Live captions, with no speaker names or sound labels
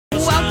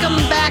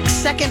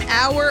second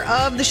hour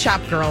of the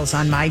Shop Girls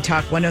on My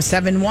Talk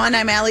 107.1.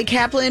 I'm Allie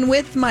Kaplan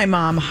with my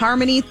mom,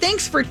 Harmony.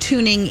 Thanks for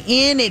tuning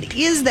in. It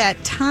is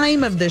that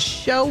time of the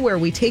show where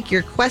we take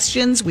your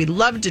questions. We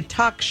love to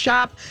talk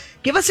shop.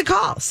 Give us a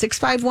call,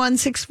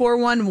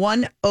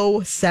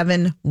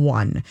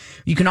 651-641-1071.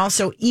 You can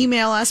also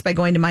email us by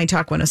going to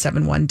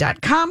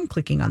mytalk1071.com,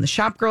 clicking on the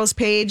Shop Girls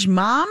page.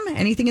 Mom,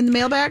 anything in the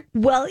mailbag?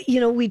 Well,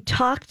 we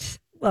talked,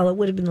 it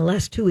would have been the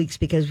last 2 weeks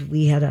because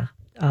we had a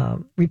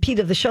repeat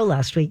of the show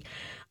last week.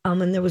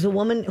 And there was a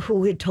woman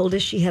who had told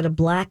us she had a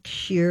black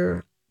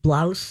sheer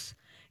blouse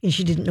and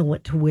she didn't know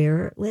what to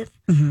wear it with.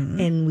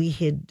 Mm-hmm. And we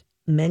had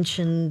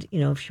mentioned,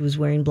 if she was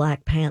wearing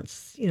black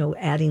pants,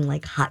 adding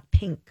like hot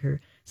pink or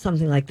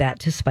something like that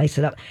to spice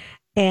it up.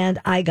 And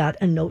I got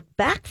a note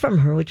back from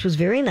her, which was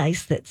very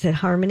nice, that said,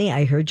 Harmony,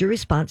 I heard your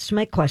response to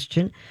my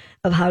question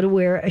of how to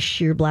wear a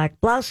sheer black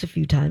blouse a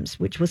few times,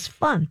 which was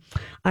fun.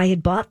 I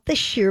had bought the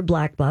sheer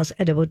black blouse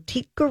at a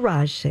boutique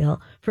garage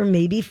sale for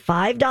maybe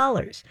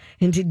 $5.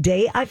 And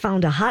today I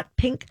found a hot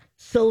pink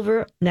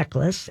silver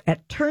necklace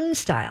at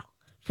Turnstile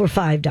for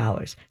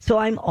 $5. So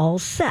I'm all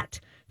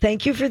set.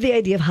 Thank you for the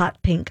idea of hot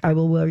pink. I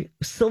will wear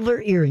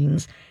silver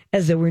earrings,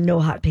 as there were no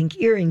hot pink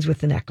earrings with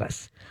the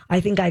necklace. I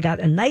think I got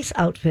a nice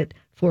outfit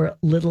for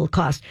little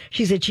cost.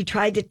 She said she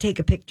tried to take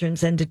a picture and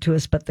send it to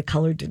us, but the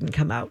color didn't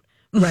come out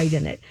right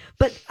in it.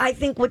 But I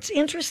think what's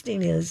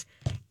interesting is,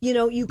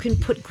 you can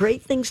put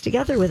great things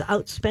together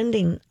without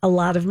spending a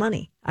lot of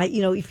money.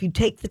 If you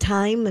take the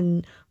time,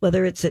 and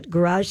whether it's at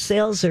garage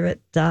sales or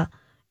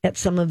at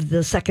some of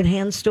the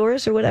secondhand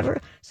stores or whatever.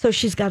 So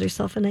she's got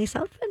herself a nice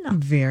outfit now.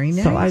 Very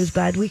nice. So I was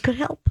glad we could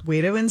help.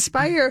 Way to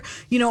inspire.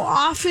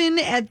 Often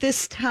at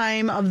this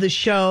time of the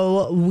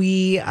show,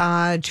 we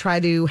try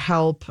to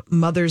help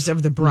mothers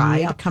of the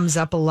bride. Yep. It comes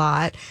up a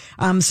lot.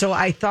 So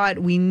I thought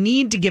we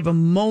need to give a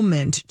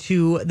moment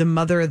to the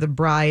mother of the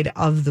bride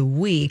of the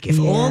week. If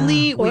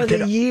only we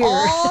could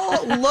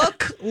all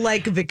look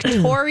like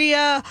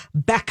Victoria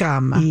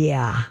Beckham.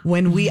 Yeah.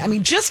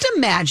 Just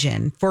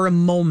imagine for a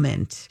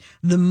moment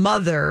the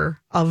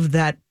mother of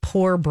that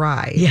poor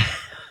bride. Yeah.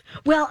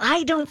 Well,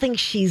 I don't think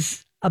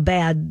she's a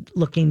bad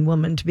looking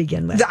woman to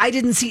begin with. I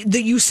didn't see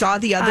that. You saw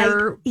the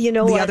other,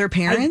 other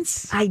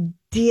parents? I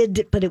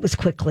did, but it was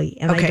quickly,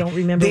 and I don't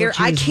remember what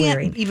she was wearing.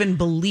 I can't even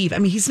believe.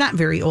 He's not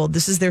very old.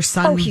 This is their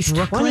son. Oh, he's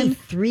Brooklyn.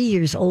 23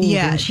 years old,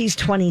 and she's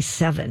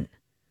 27.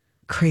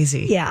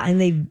 Crazy. Yeah, and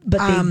they've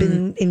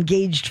been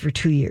engaged for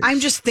 2 years. I'm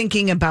just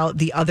thinking about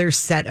the other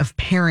set of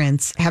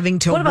parents having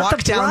to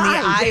walk down the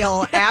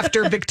aisle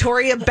after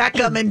Victoria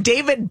Beckham and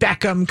David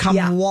Beckham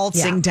come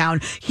waltzing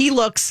down. He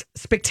looks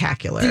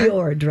spectacular.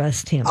 Dior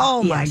dressed him.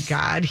 Oh my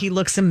God, he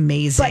looks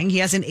amazing. He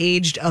hasn't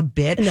aged a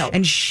bit. No.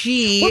 And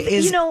she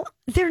is.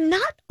 They're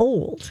not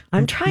old.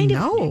 I'm trying to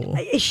know.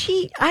 Is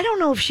she? I don't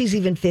know if she's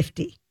even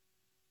 50.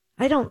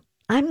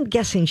 I'm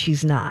guessing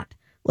she's not.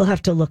 We'll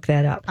have to look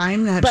that up.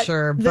 I'm not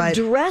sure. But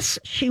the dress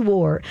she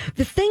wore,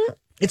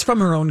 it's from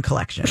her own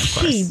collection, of course.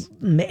 She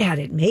had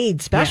it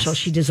made special. Yes.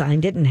 She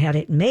designed it and had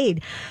it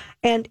made.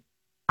 And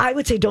I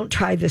would say don't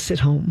try this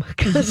at home,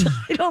 because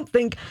I don't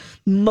think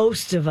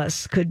most of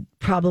us could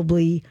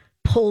probably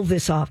pull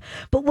this off.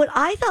 But what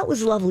I thought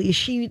was lovely is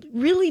she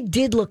really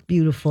did look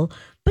beautiful,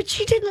 but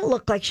she didn't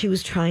look like she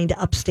was trying to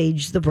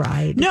upstage the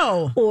bride.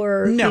 No.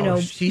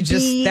 She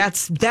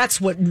just, that's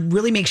what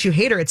really makes you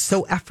hate her. It's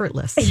so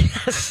effortless.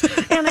 Yes.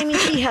 And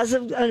she has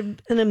an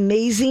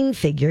amazing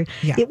figure.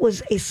 Yeah. It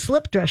was a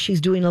slip dress. She's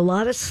doing a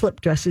lot of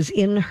slip dresses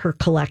in her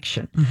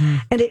collection. Mm-hmm.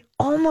 And it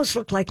almost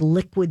looked like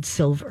liquid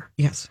silver.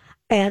 Yes.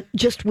 And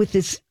just with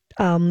this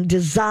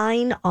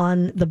design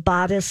on the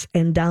bodice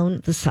and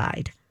down the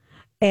side.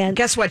 And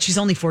guess what? She's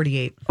only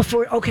 48.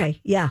 Okay.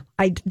 Yeah.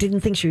 I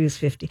didn't think she was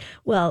 50.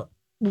 Well,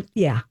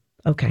 yeah.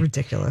 Okay.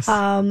 Ridiculous.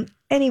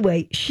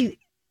 Anyway,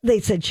 they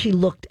said she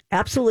looked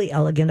absolutely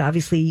elegant.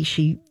 Obviously,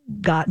 she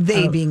got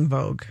being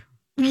Vogue.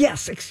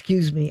 Yes,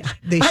 excuse me.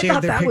 They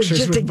shared their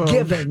pictures with Vogue.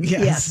 That was just a given.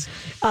 Yes.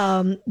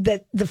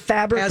 That the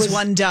fabric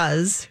one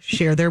does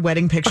share their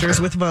wedding pictures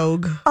with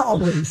Vogue.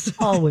 Always.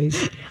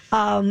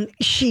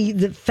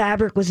 The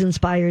fabric was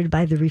inspired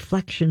by the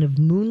reflection of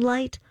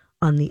moonlight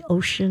on the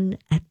ocean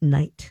at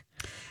night.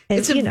 And,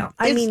 it's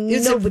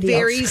a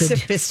very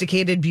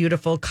sophisticated,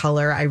 beautiful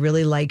color. I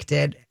really liked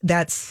it.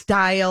 That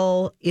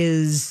style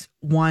is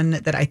one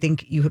that I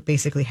think you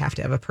basically have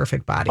to have a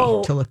perfect body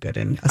to look good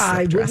in a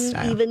slip dress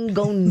style. I wouldn't even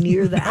go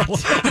near that. No,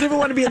 I never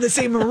want to be in the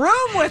same room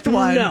with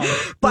one.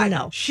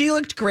 No. She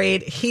looked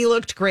great. He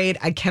looked great.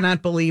 I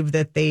cannot believe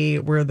that they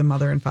were the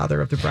mother and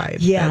father of the bride.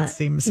 Yeah, that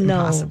seems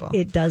impossible.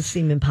 It does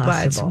seem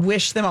impossible. But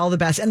wish them all the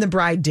best. And the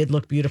bride did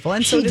look beautiful,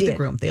 and so did the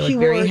groom. They looked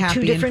very happy. She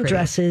wore 2 different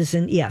dresses,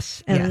 and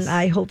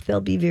I hope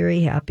they'll be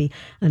very happy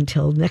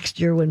until next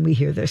year when we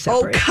hear their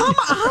separation.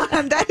 Oh, come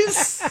on! That is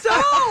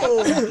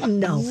so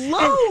low,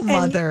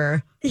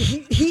 mother.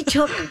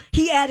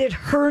 He added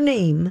her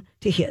name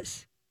to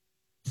his,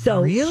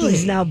 so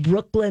he's now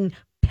Brooklyn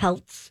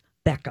Peltz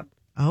Beckham.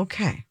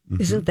 Okay.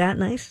 Isn't that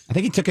nice? I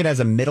think he took it as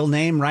a middle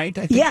name, right?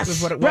 I think Yes,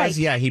 was what it was. right.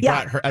 Yeah, he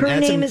brought her. Her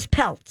name is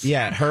Peltz.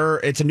 Yeah,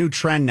 it's a new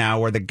trend now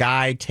where the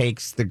guy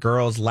takes the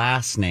girl's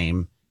last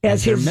name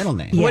as their middle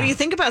name. What do you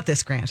think about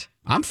this, Grant?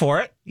 I'm for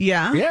it.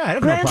 Yeah? Yeah, I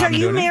have no Grant, problem are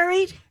you doing it.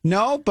 married?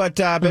 No,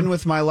 but I've been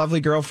with my lovely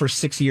girl for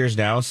 6 years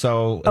now,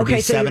 so it'll be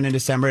 7 in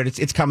December.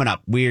 It's coming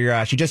up.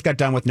 She just got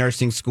done with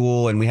nursing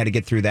school, and we had to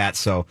get through that,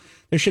 so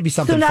there should be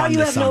something fun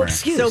this summer. No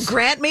excuse. So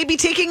Grant may be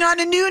taking on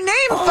a new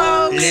name,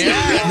 folks.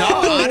 Yeah,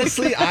 no,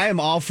 honestly, I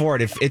am all for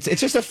it. If it's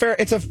just a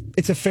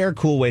fair,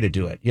 cool way to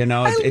do it. You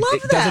know,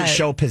 it doesn't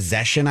show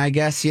possession. I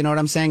guess you know what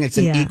I'm saying. It's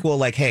an equal,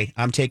 like, hey,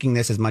 I'm taking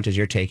this as much as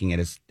you're taking it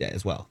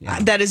as well. You know?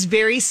 That is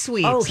very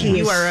sweet. Oh,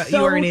 you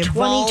are an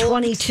evolved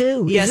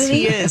 2022. Yes,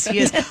 he is. He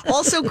is.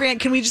 Also,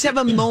 Grant, can we just have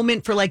a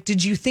moment for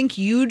did you think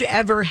you'd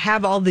ever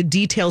have all the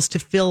details to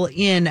fill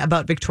in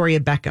about Victoria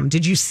Beckham?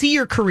 Did you see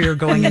your career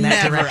going in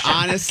that direction?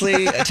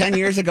 Honestly, 10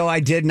 years ago, I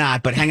did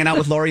not. But hanging out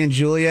with Lori and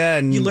Julia,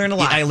 and you learn a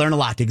lot. I learn a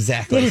lot,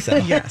 exactly. So.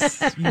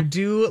 Yes, you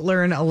do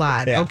learn a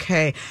lot. Yeah.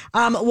 Okay.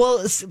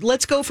 Well,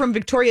 let's go from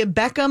Victoria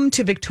Beckham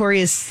to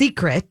Victoria's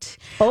Secret.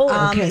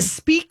 Oh, okay.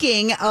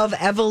 Speaking of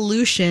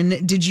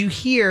evolution, did you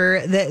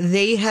hear that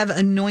they have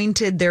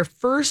anointed their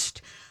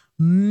first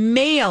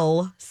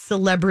male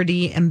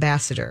celebrity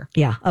ambassador?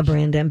 Yeah, a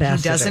brand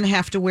ambassador. He doesn't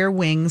have to wear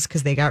wings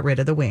because they got rid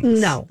of the wings.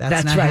 No,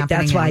 that's not right.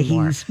 That's why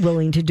anymore. he's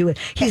willing to do it.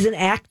 He's an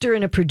actor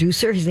and a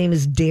producer. His name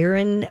is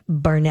Darren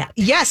Barnett.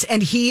 Yes,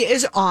 and he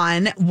is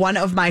on one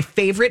of my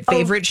favorite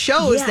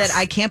shows yes. that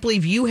I can't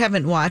believe you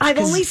haven't watched. I've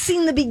only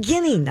seen the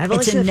beginning.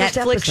 It's a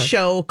Netflix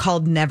show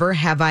called Never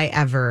Have I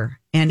Ever.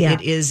 And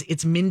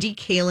it's Mindy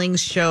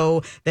Kaling's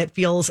show that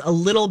feels a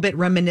little bit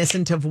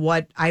reminiscent of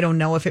what, I don't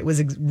know if it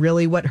was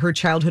really what her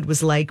childhood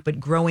was like, but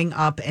growing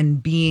up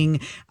and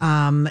being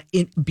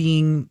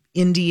Indian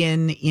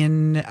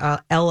in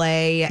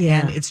LA.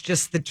 And it's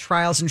just the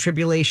trials and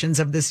tribulations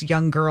of this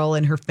young girl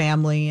and her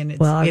family. And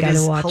it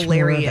is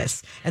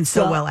hilarious and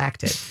so well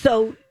acted.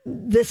 So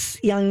this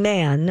young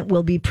man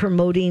will be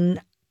promoting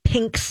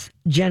Pink's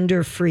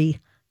gender-free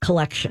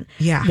collection.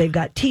 Yeah. They've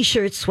got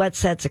t-shirts,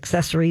 sweatsets,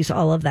 accessories,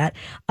 all of that.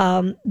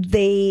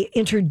 They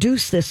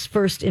introduced this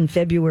first in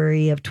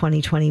February of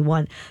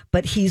 2021,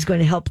 but he's going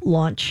to help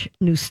launch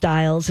new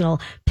styles and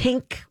all.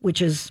 Pink, which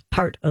is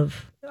part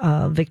of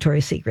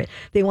Victoria's Secret,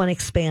 they want to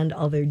expand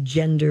all their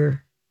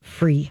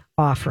gender-free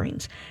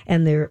offerings.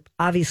 And they're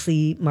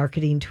obviously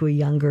marketing to a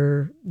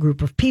younger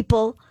group of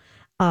people.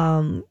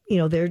 They've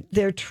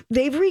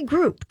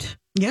regrouped.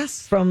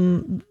 Yes.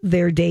 From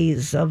their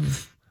days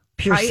of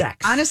pure sex.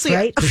 Honestly,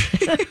 right?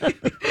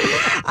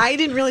 I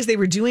didn't realize they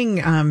were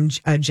doing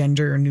a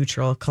gender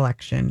neutral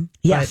collection.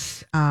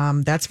 Yes.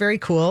 But, that's very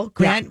cool.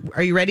 Grant,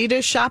 Are you ready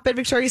to shop at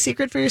Victoria's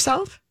Secret for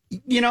yourself?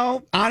 You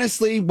know,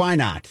 honestly, why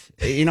not?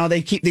 You know,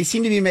 they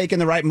seem to be making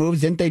the right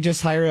moves. Didn't they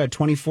just hire a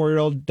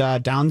 24-year-old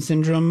Down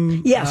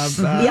syndrome? Yes.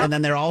 And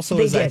then there also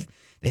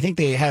I think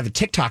they have a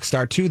TikTok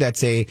star too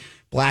that's a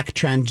Black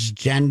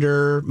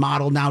transgender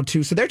model now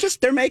too. So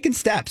they're making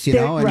steps, you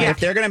know. And if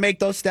they're going to make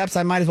those steps,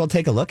 I might as well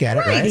take a look at it,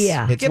 right?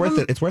 Yeah,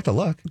 it's worth a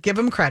look. Give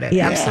them credit.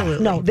 Yeah,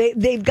 absolutely. No,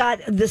 they've got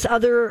this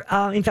other.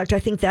 In fact,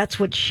 I think that's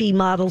what she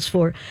models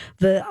for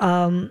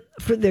the.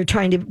 They're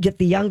trying to get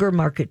the younger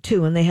market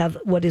too, and they have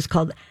what is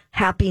called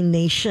Happy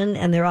Nation,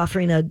 and they're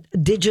offering a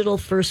digital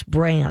first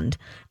brand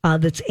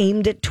that's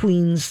aimed at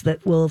tweens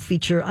that will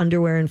feature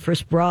underwear and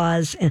first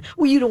bras, and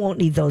you won't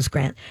need those,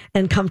 Grant,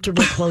 and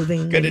comfortable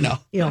clothing. Good to know.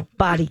 You know,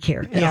 body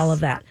care and all of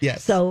that.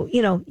 Yes. So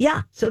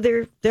so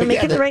they're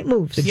making the right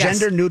moves. The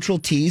gender neutral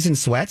tees and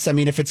sweats. I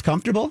mean, if it's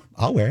comfortable,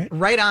 I'll wear it.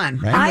 Right on.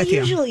 Right? I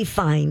usually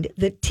find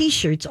that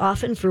T-shirts,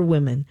 often for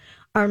women,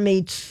 are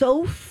made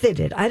so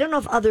fitted. I don't know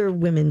if other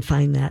women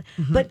find that,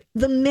 but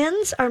the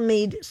men's are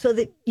made so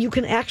that you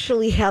can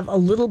actually have a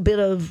little bit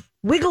of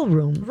wiggle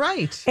room.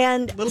 Right.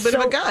 And a little bit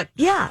of a gut.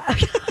 Yeah.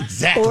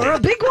 Exactly. Or a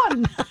big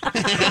one.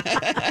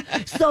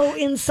 So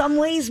in some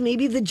ways,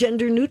 maybe the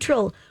gender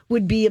neutral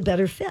would be a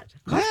better fit.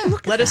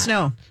 Let us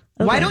know.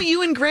 Okay. Why don't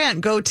you and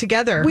Grant go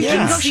together? We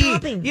can go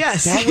shopping.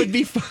 Yes. That would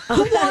be fun.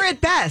 Who wore it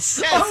best?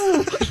 Yes.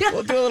 Oh, yeah.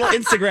 We'll do a little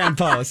Instagram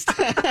post.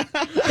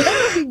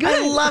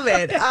 I love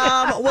it.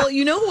 Well,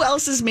 you know who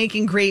else is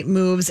making great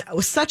moves? I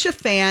was such a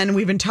fan.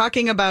 We've been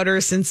talking about her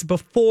since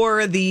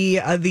before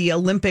the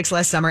Olympics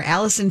last summer.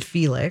 Allison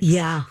Felix,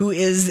 who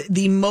is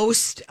the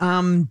most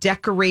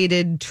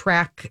decorated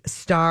track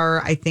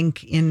star, I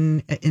think,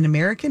 in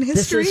American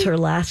history. This is her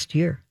last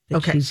year.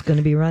 She's going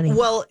to be running.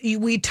 Well,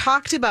 we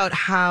talked about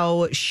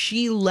how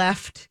she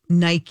left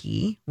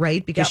Nike,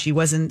 right? Because she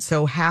wasn't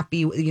so happy.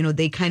 You know,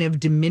 they kind of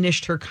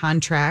diminished her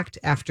contract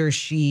after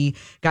she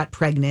got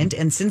pregnant.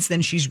 And since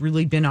then, she's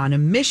really been on a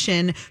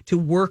mission to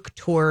work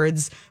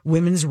towards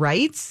women's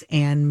rights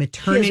and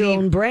maternity. She has her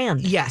own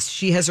brand. Yes,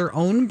 she has her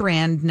own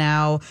brand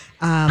now.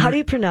 How do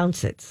you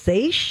pronounce it?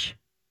 Saish?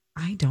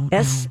 I don't know.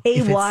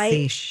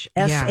 S-A-Y-S-H.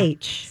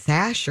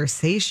 Sash or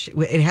Saish.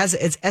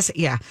 It's S.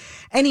 Yeah.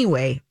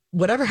 Anyway.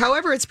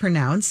 However it's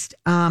pronounced,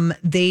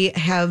 they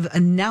have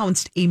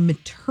announced a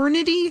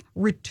maternity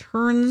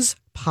returns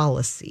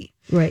policy.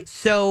 Right.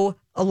 So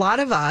a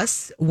lot of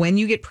us, when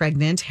you get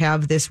pregnant,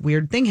 have this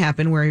weird thing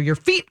happen where your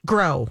feet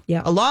grow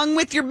along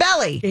with your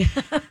belly.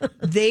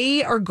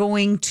 They are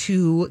going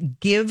to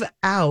give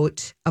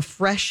out a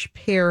fresh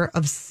pair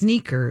of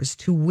sneakers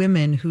to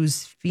women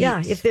whose feet.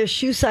 Yeah, if their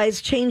shoe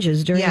size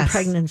changes during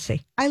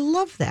pregnancy. I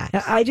love that.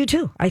 I do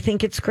too. I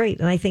think it's great.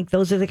 And I think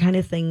those are the kind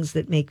of things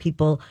that make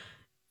people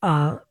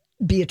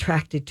be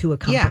attracted to a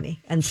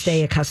company and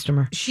stay a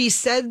customer. She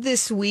said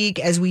this week,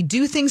 as we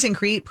do things and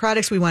create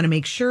products, we want to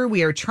make sure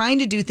we are trying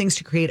to do things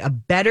to create a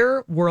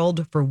better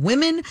world for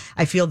women.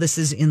 I feel this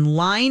is in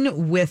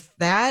line with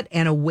that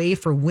and a way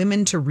for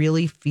women to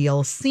really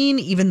feel seen.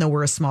 Even though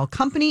we're a small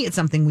company, it's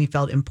something we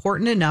felt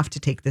important enough to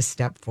take this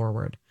step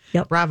forward.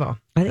 Yep. Bravo.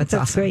 I think that's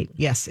awesome. great.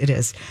 Yes, it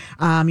is.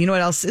 You know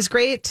what else is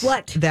great?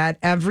 What? That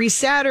every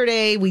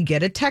Saturday we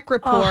get a tech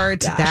report.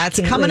 Gosh, that's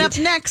coming up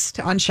next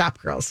on Shop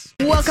Girls.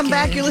 Welcome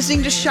back. You're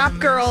listening to Shop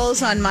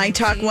Girls on My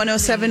Talk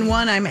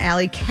 107.1. I'm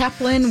Allie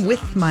Kaplan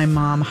with my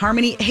mom,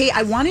 Harmony. Hey,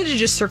 I wanted to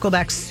just circle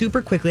back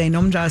super quickly. I know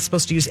I'm not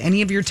supposed to use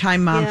any of your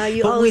time, Mom. Yeah,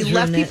 you but always we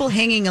left ruin it. people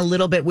hanging a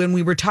little bit when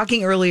we were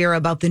talking earlier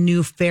about the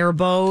new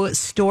Faribault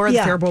store, the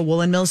Faribault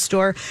Woolen Mills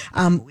store.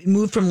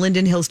 Moved from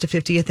Linden Hills to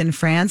 50th in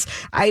France.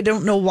 I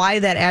don't know why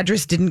that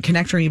address didn't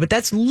connect for me, but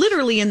that's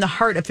literally in the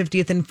heart of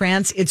 50th in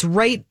France. It's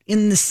right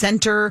in the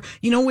center.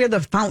 You know where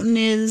the fountain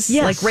is?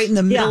 Yes. Like right in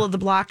the middle of the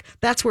block.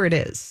 That's where it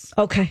is.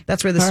 Okay.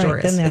 That's where the store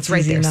is. It's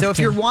right there. So if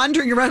you're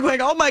wandering around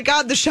going, oh my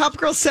God, the Shop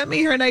Girl sent me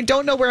here and I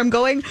don't know where I'm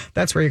going,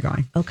 that's where you're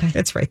going. Okay.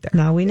 It's right there.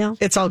 Now we know.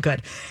 It's all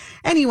good.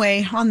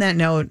 Anyway, on that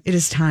note, it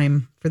is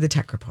time for the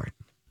tech report.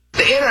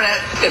 The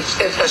internet,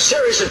 it's a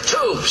series of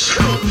tubes.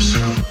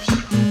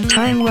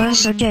 Time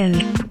once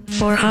again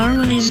for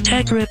Harmony's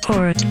Tech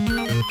Report.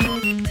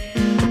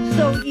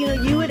 So,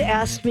 you had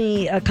asked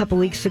me a couple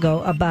weeks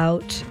ago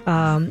about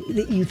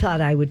that you thought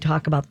I would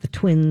talk about the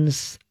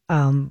twins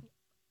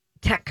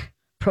tech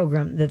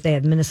program that they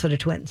had, Minnesota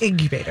Twins.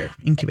 Incubator.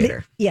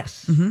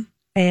 Yes. Mm-hmm.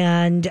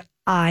 And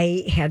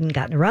I hadn't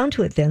gotten around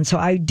to it then. So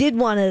I did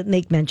want to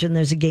make mention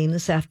there's a game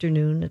this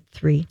afternoon at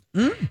 3.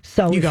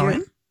 So You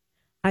going?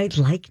 I'd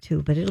like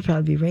to, but it'll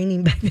probably be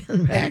raining by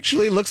then, right?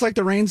 Actually, looks like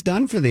the rain's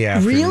done for the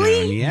afternoon.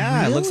 Really?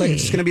 Yeah, it looks like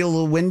it's going to be a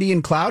little windy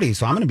and cloudy,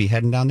 so I'm going to be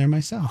heading down there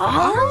myself.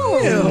 Oh.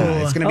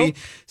 Yeah, it's going to be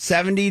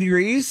 70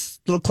 degrees,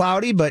 a little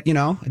cloudy, but, it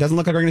doesn't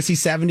look like we're going to see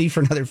 70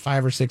 for another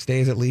 5 or 6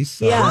 days at least.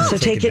 So So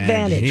take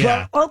advantage.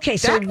 Yeah. Well, okay,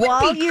 so That would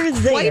while be you're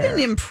there. quite an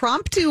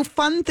impromptu,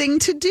 fun thing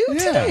to do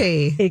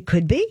today. It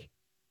could be.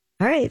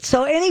 All right.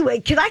 So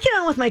anyway, can I get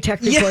on with my tech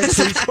report, Yes,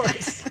 please? of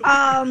course.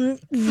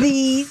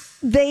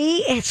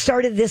 They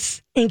started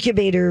this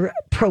incubator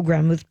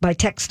program by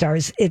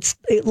Techstars.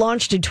 It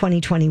launched in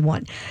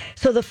 2021.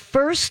 So the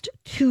first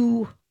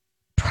 2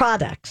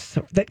 products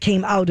that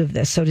came out of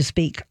this, so to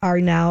speak,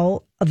 are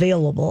now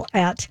available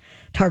at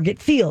Target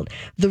Field.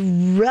 The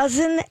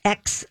Resin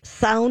X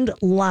Sound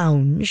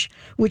Lounge,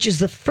 which is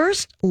the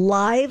first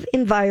live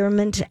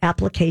environment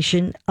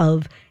application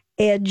of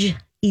Edge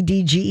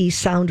EDGE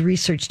sound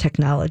research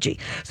technology.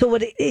 So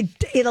what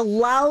it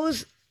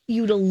allows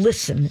you to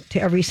listen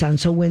to every sound.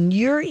 So when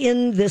you're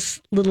in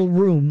this little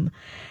room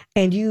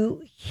and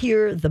you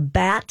hear the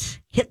bat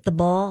hit the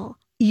ball,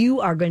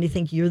 you are going to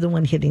think you're the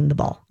one hitting the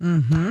ball.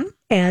 Mm-hmm.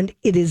 And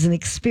it is an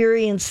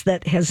experience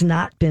that has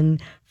not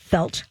been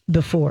felt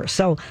before.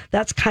 So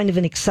that's kind of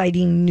an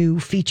exciting new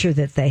feature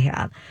that they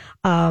have.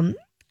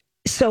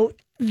 So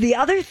the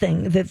other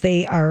thing that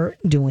they are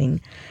doing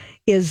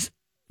is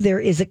there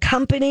is a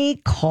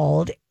company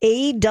called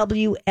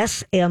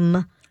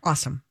AWSM.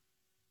 Awesome.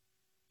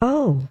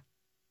 Oh,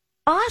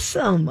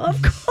 awesome. Of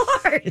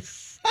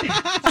course.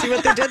 See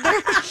what they did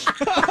there?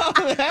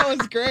 That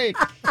was great.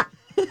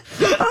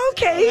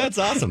 Okay. That's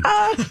awesome.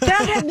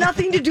 That had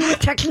nothing to do with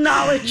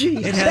technology.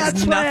 It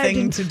has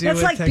nothing to do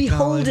with like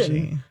technology.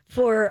 beholden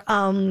for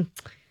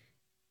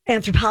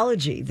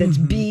anthropology. That's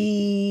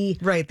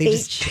Right, they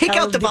just take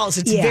out the vowels.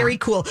 It's very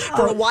cool.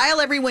 For a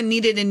while, everyone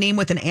needed a name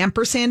with an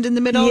ampersand in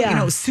the middle.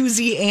 Yeah.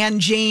 Susie, Ann,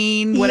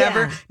 Jane,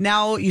 whatever. Yeah.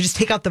 Now you just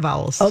take out the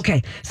vowels.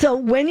 Okay, so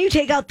when you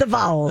take out the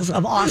vowels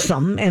of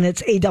awesome, and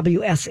it's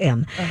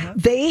AWSM,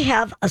 they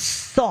have a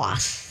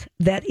sauce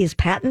that is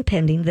patent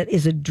pending, that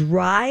is a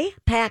dry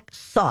pack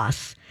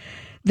sauce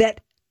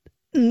that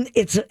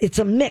it's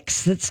a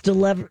mix that's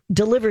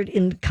delivered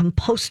in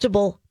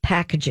compostable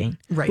packaging,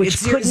 right? Which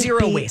it's couldn't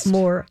zero be waste.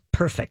 more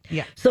perfect.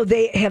 Yeah. So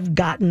they have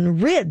gotten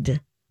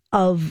rid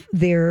of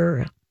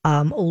their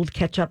old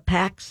ketchup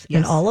packs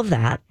and all of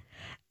that,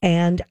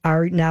 and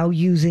are now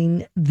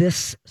using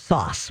this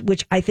sauce,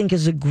 which I think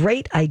is a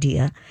great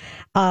idea.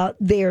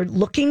 They're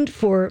looking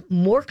for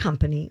more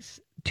companies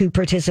to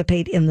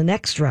participate in the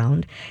next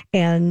round,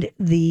 and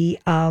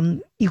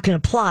you can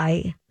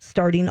apply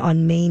starting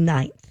on May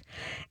 9th.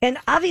 And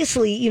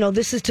obviously,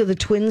 this is to the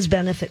twins'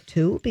 benefit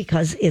too,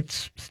 because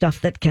it's stuff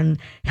that can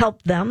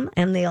help them,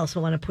 and they also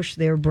want to push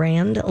their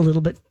brand a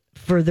little bit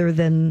further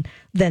than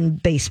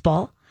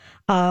baseball.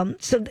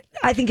 So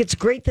I think it's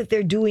great that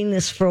they're doing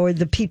this for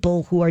the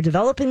people who are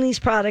developing these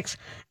products,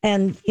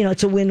 and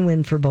it's a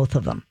win-win for both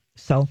of them.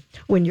 So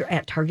when you're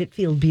at Target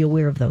Field, be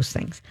aware of those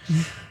things.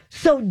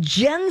 So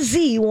Gen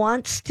Z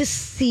wants to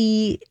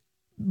see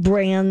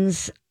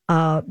brands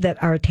that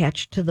are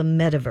attached to the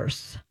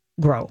metaverse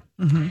grow.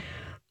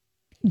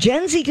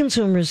 Gen Z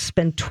consumers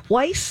spend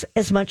twice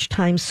as much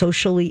time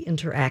socially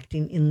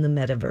interacting in the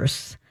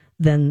metaverse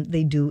than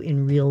they do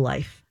in real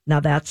life. Now,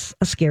 that's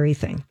a scary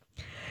thing.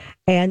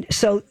 And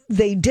so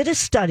they did a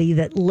study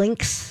that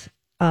links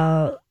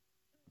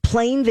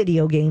playing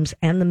video games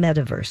and the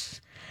metaverse.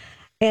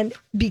 And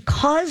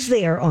because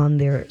they are on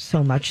there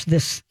so much,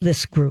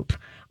 this group,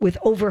 with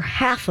over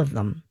half of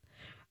them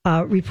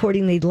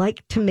reporting they'd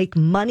like to make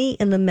money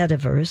in the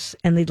metaverse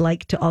and they'd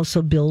like to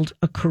also build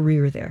a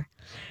career there.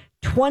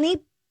 20%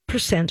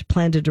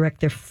 plan to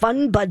direct their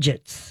fund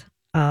budgets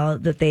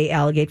that they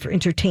allocate for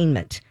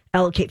entertainment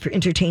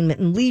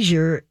and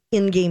leisure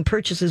in-game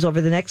purchases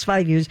over the next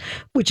 5 years,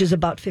 which is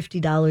about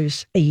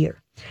 $50 a year.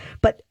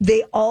 But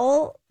they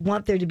all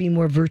want there to be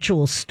more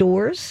virtual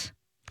stores.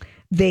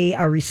 They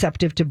are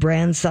receptive to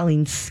brands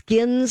selling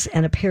skins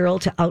and apparel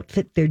to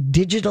outfit their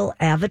digital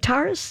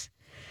avatars.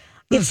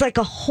 It's like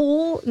a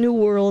whole new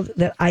world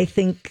that I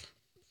think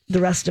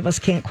the rest of us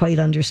can't quite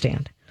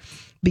understand,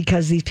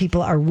 because these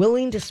people are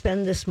willing to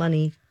spend this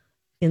money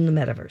in the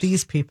metaverse.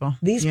 These people,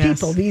 these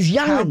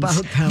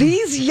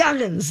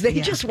youngins,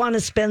 they just want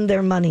to spend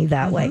their money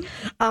that way.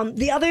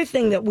 The other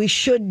thing that we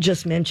should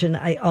just mention,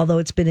 although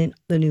it's been in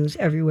the news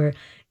everywhere,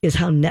 is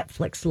how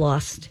Netflix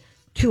lost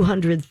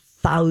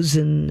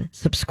 200,000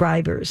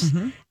 subscribers.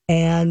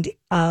 And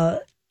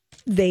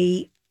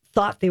they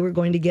thought they were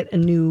going to get a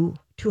new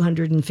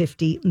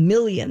 250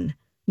 million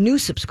new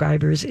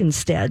subscribers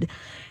instead.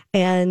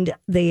 And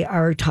they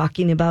are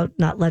talking about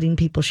not letting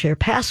people share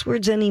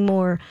passwords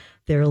anymore.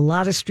 There are a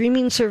lot of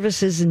streaming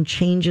services and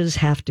changes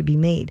have to be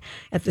made.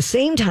 At the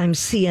same time,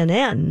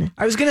 CNN...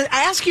 I was going to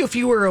ask you if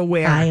you were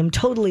aware. I am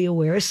totally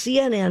aware.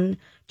 CNN,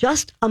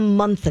 just a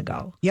month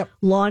ago,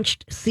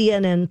 launched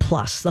CNN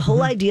Plus. The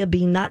whole idea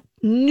being not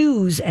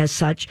news as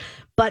such,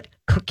 but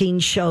cooking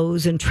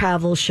shows and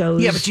travel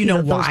shows. Yeah, but do you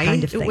know why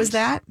it was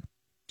that?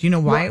 Do you know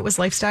why it was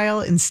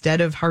lifestyle instead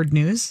of hard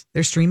news?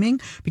 They're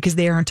streaming because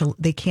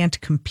they can't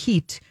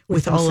compete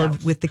with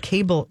the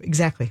cable.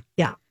 Exactly.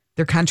 Yeah.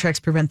 Their contracts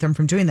prevent them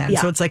from doing that.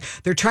 Yeah. So it's like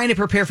they're trying to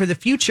prepare for the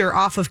future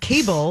off of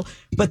cable,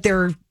 but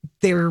they're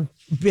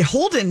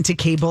beholden to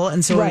cable.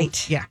 And so,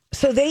 yeah.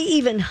 So they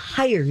even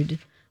hired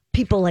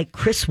people like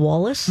Chris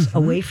Wallace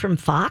away from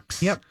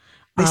Fox. Yep.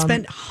 They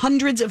spent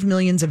hundreds of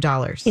millions of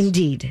dollars.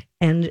 Indeed.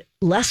 And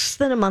less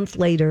than a month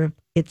later,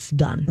 it's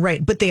done.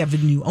 Right. But they have a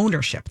new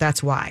ownership.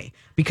 That's why.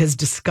 Because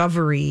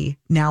Discovery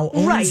now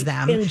owns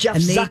them. And Jeff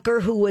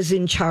Zucker, who was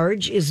in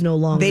charge, is no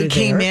longer there. They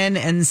came in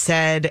and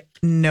said,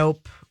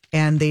 nope.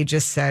 And they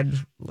just said,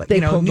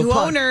 new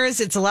owners,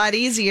 it's a lot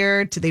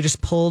easier. They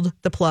just pulled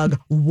the plug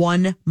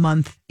 1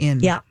 month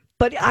in. Yeah.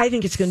 But I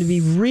think it's going to be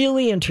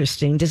really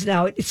interesting.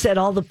 Now, it said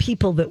all the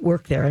people that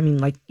work there, I mean,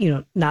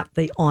 not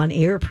the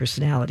on-air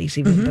personalities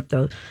even, but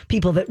the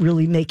people that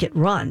really make it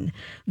run,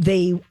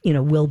 they,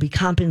 will be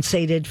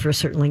compensated for a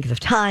certain length of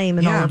time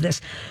and all of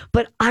this.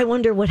 But I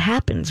wonder what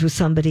happens with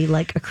somebody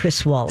like a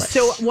Chris Wallace.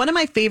 So one of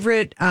my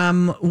favorite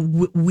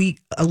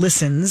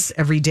listens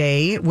every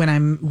day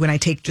when I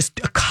take just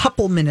a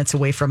couple minutes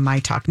away from my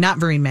talk, not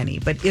very many,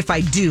 but if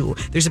I do,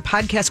 there's a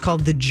podcast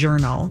called The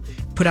Journal,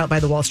 put out by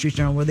the Wall Street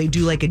Journal, where they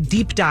do like a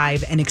deep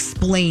dive and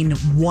explain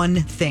one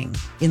thing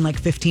in like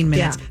 15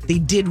 minutes. Yeah. They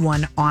did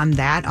one on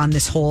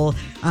this whole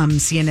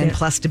CNN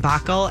Plus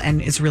debacle,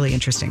 and it's really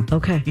interesting.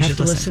 Okay, you should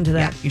listen to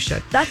that. Yeah, you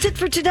should. That's it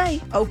for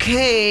today.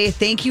 Okay,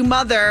 thank you,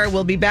 Mother.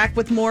 We'll be back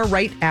with more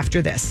right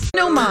after this.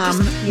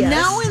 Mom,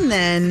 now and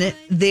then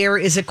there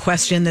is a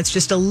question that's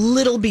just a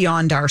little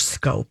beyond our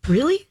scope.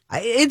 Really?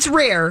 It's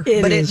rare,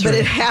 but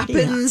it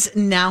happens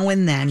now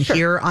and then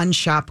here on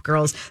Shop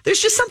Girls.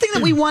 There's just something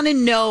that we want to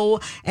know,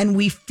 and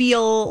we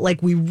feel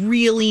like we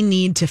really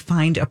need to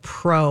find a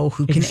pro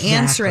who can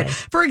answer it.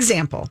 For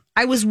example,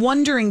 I was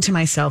wondering to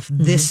myself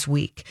this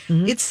week,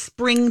 it's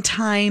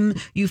springtime.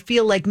 You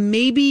feel like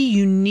maybe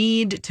you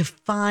need to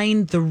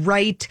find the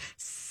right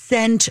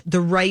scent, the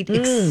right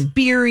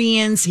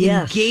experience,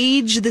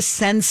 engage the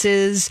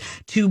senses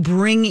to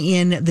bring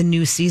in the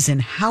new season.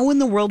 How in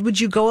the world would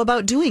you go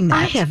about doing that?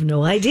 I have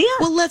no idea.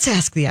 Well, let's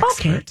ask the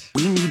expert. Okay.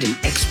 We need an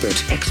expert.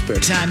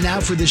 Time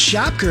now for the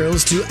Shop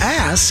Girls to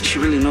ask. She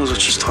really knows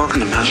what she's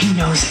talking about. He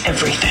knows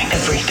everything.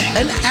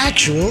 An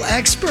actual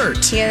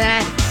expert. Hear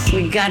that?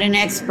 We got an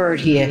expert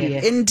here.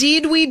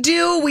 Indeed we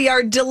do. We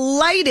are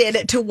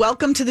delighted to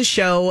welcome to the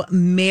show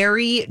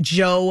Mary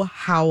Jo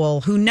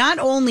Howell, who not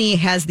only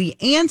has the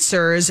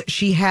answers,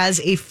 she has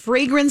a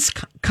fragrance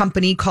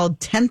company called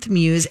Tenth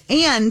Muse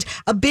and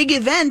a big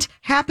event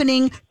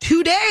happening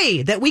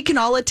today that we can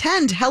all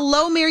attend.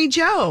 Hello, Mary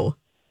Jo.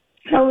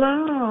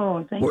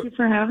 Hello. Thank you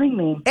for having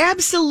me.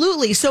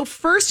 Absolutely. So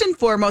first and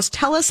foremost,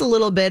 tell us a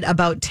little bit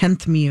about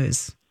Tenth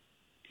Muse.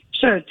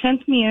 Sure.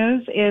 Tenth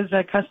Muse is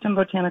a custom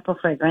botanical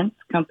fragrance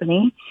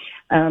company.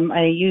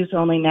 I use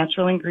only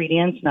natural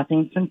ingredients,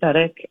 nothing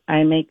synthetic.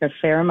 I make a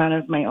fair amount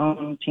of my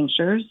own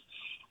tinctures,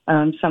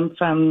 some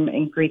from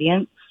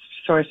ingredients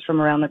sourced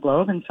from around the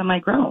globe, and some I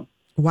grow.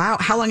 Wow.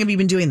 How long have you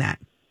been doing that?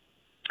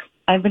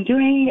 I've been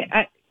doing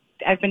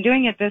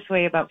it this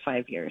way about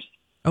 5 years.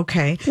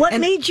 Okay. What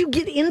made you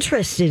get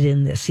interested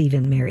in this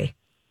even, Mary?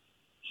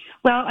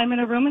 Well, I'm an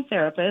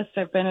aromatherapist.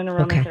 I've been an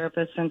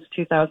aromatherapist since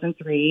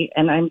 2003,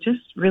 and I'm just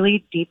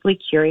really deeply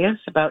curious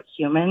about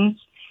humans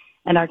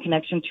and our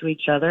connection to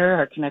each other,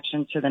 our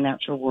connection to the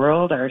natural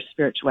world, our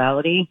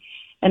spirituality,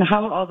 and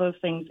how all those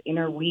things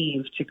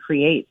interweave to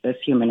create this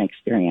human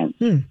experience.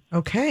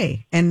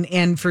 Okay.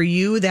 And for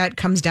you, that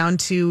comes down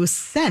to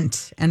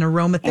scent and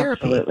aromatherapy.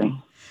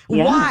 Absolutely.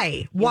 Yeah.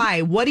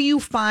 Why? What do you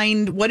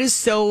find? What is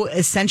so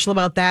essential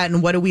about that?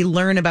 And what do we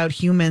learn about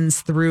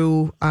humans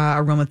through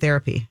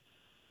aromatherapy?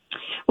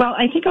 Well,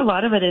 I think a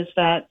lot of it is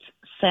that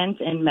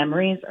scent and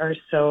memories are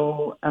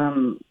so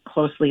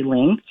closely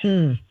linked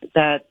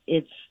that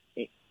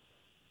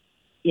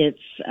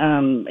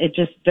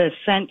the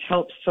scent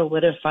helps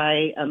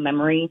solidify a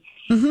memory,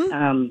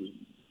 and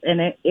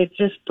it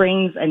just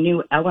brings a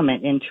new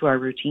element into our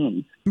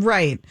routine.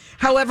 Right.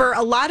 However,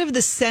 a lot of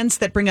the scents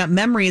that bring up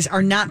memories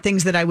are not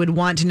things that I would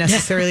want to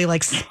necessarily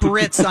like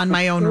spritz on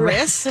my own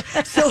wrist.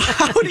 So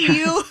how do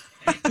you?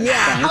 Yeah.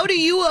 How do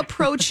you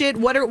approach it?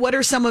 What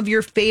are some of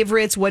your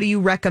favorites? What do you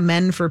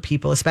recommend for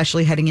people,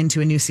 especially heading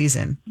into a new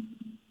season?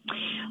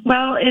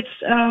 Well, it's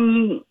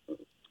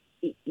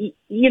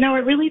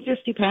it really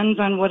just depends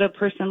on what a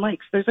person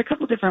likes. There's a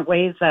couple different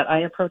ways that I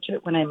approach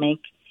it when I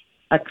make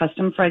a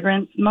custom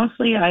fragrance.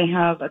 Mostly I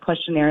have a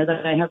questionnaire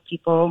that I have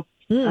people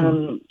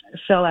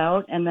fill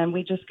out, and then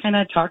we just kind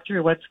of talk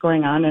through what's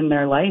going on in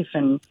their life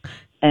and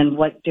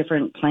what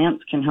different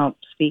plants can help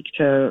speak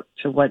to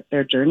what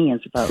their journey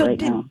is about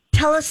now.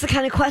 Tell us the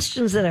kind of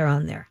questions that are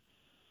on there.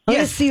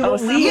 See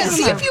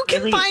if you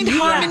can find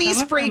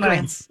Harmony's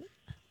fragrance.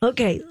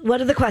 Okay,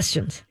 what are the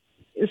questions?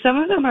 Some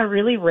of them are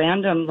really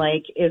random,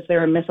 like, is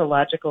there a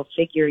mythological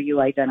figure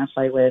you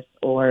identify with?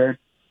 Or,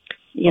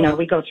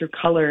 we go through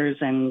colors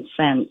and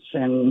scents,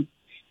 and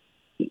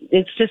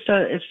it's just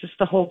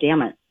the whole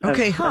gamut.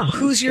 Okay,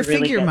 who's your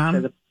figure,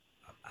 Mom?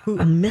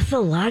 A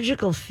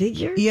mythological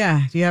figure?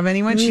 Yeah. Do you have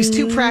anyone? She's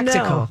too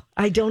practical. No,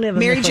 I don't have a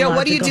Mary Jo,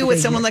 what do you do with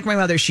figure. someone like my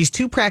mother? She's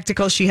too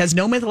practical. She has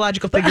no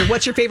mythological figure.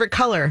 What's your favorite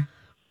color?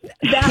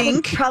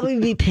 Pink? Would probably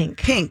be pink.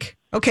 Pink.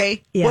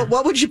 Okay. Yeah.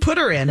 What would you put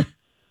her in?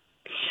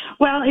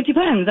 Well, it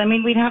depends. I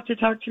mean, we'd have to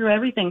talk through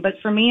everything. But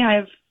for me,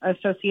 I've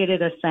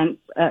associated a scent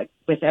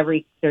with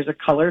there's a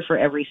color for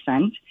every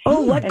scent.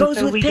 Oh, what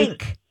goes with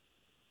pink?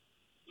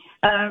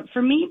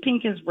 For me,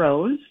 pink is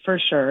rose, for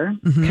sure.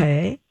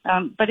 Okay.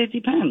 But it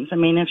depends. I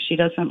mean, if she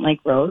doesn't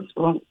like rose,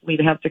 well, we'd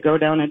have to go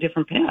down a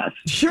different path.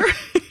 Sure.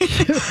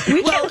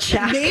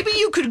 Maybe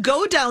you could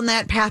go down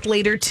that path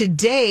later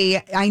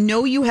today. I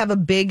know you have a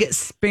big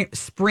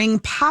spring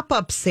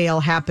pop-up sale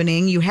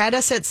happening. You had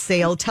us at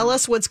sale. Tell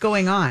us what's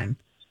going on.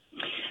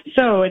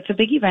 So it's a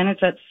big event.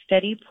 It's at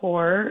Steady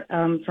Pour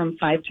from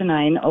 5 to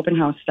 9, open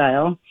house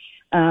style.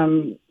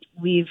 I'm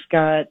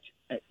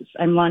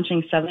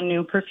launching 7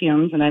 new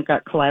perfumes, and I've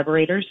got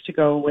collaborators to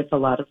go with a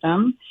lot of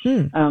them.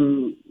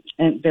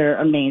 And they're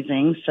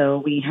amazing.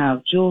 So we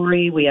have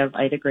jewelry, we have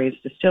Ida Gray's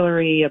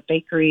Distillery, a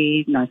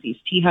bakery,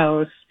 Northeast Tea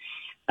House.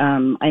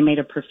 I made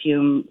a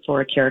perfume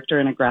for a character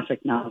in a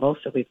graphic novel,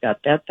 so we've got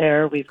that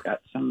there. We've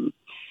got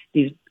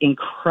these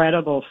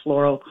incredible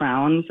floral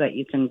crowns that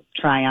you can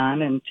try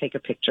on and take a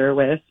picture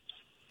with.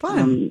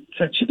 Fun.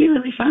 So it should be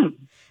really fun.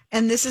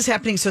 And this is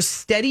happening. So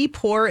Steady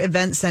Pour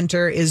Event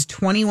Center is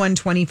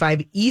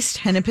 2125 East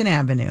Hennepin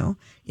Avenue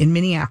in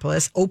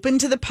Minneapolis. Open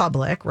to the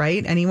public,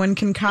 right? Anyone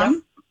can come?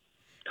 Yep.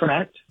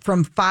 Correct.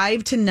 From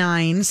 5 to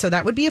 9. So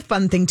that would be a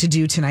fun thing to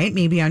do tonight,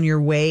 maybe on your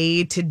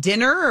way to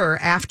dinner or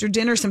after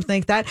dinner, something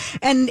like that.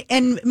 And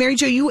Mary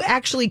Jo, you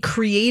actually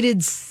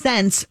created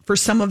scents for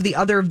some of the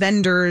other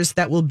vendors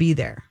that will be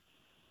there.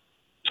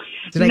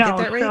 Did I get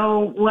that right?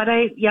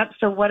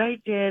 So what I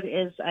did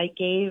is I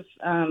gave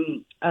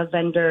a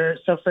vendor,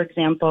 so for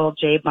example,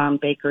 J Bomb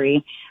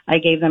Bakery, I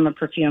gave them a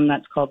perfume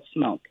that's called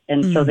Smoke.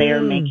 And so they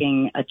are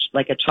making a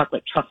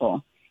chocolate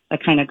truffle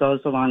that kind of goes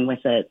along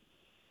with it.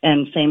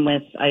 And same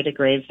with Ida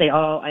Gray's. I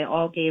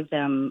all gave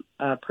them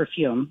a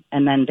perfume,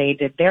 and then they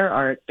did their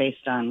art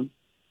based on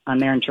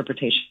their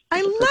interpretation.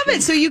 I love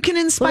it. So you can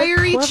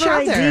inspire each other.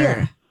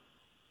 Idea.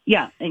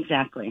 Yeah,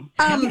 exactly.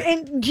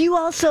 And do you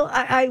also,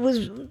 I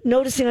was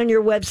noticing on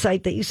your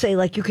website that you say,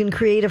 like, you can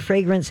create a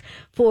fragrance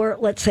for,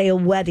 let's say, a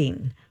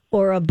wedding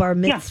or a bar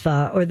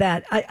mitzvah or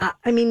that.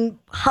 I mean,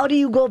 how do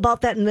you go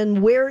about that? And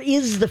then where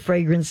is the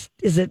fragrance?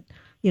 Is it,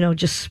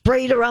 just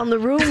sprayed around the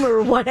room,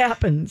 or what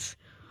happens?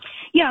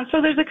 Yeah,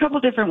 so there's a couple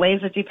different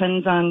ways. It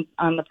depends on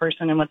the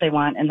person and what they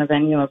want and the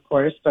venue, of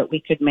course. But we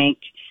could make,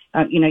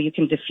 you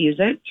can diffuse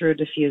it through a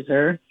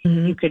diffuser.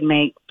 You could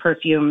make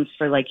perfumes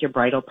for like your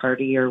bridal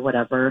party or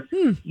whatever.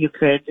 We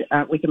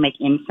could make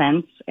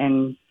incense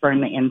and burn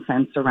the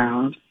incense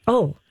around.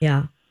 Oh,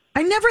 yeah.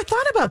 I never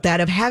thought about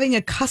that, of having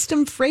a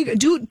custom fragrance.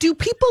 Do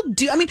people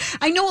do? I mean,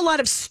 I know a lot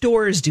of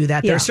stores do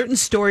that. There are certain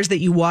stores that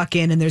you walk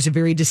in and there's a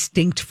very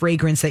distinct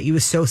fragrance that you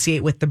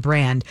associate with the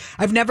brand.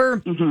 I've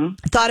never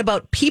thought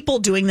about people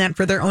doing that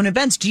for their own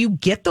events. Do you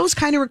get those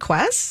kind of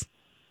requests?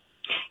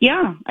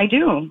 Yeah, I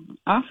do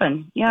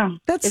often. Yeah,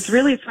 it's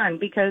really fun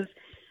because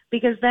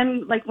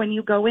then, like, when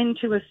you go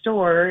into a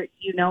store,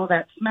 you know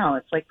that smell.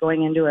 It's like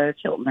going into a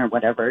Hilton or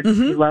whatever.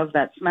 You love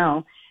that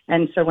smell.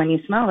 And so when you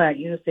smell that,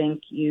 you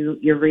think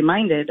you're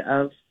reminded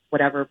of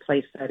whatever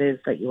place that is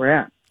that you were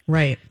at.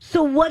 Right.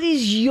 So what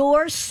is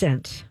your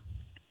scent?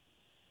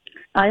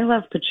 I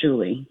love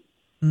patchouli.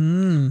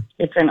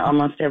 It's in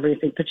almost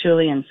everything.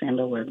 Patchouli and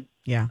sandalwood.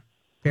 Yeah.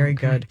 Very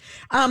good.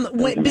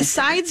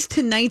 Besides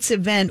tonight's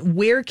event,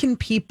 where can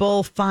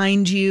people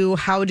find you?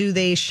 How do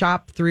they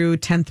shop through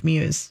 10th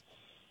Muse?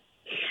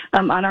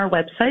 On our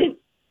website.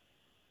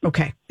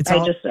 Okay.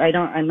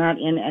 I'm not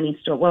in any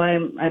store. Well,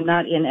 I'm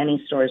not in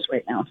any stores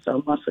right now,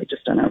 so mostly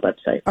just on our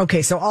website.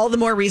 Okay, so all the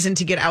more reason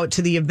to get out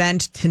to the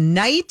event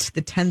tonight,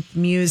 the 10th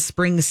Muse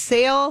Spring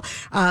Sale,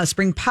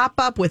 Spring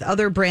Pop-Up with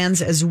other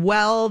brands as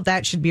well.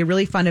 That should be a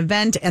really fun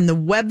event. And the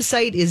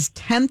website is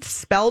 10th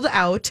spelled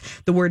out,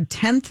 the word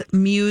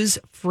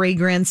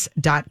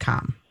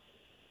 10thmusefragrance.com.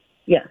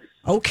 Yes.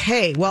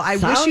 Okay. Well, I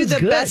wish you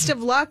the best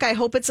of luck. I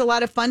hope it's a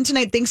lot of fun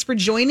tonight. Thanks for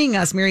joining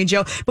us, Mary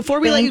Jo.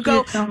 Before we let you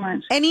go, Thank you so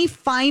much. Any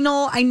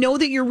final, I know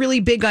that you're really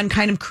big on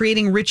kind of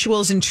creating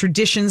rituals and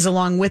traditions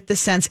along with the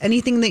scents.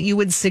 Anything that you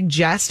would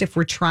suggest if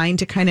we're trying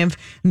to kind of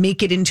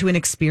make it into an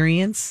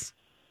experience?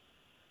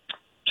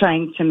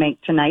 Trying to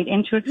make tonight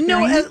into an experience?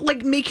 No,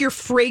 like make your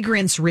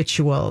fragrance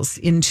rituals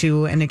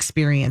into an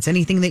experience.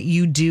 Anything that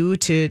you do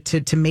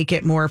to make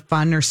it more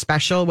fun or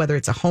special, whether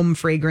it's a home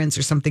fragrance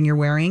or something you're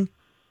wearing?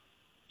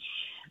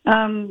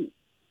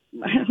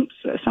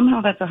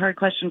 Somehow that's a hard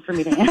question for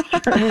me to answer.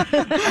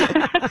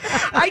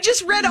 I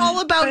just read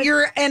all about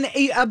you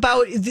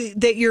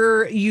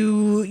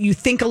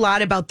think a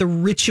lot about the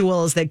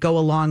rituals that go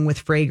along with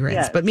fragrance,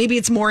 yes. But maybe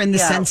it's more in the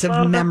sense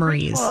of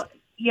memories.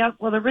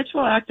 The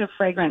ritual act of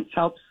fragrance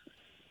helps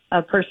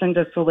a person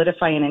to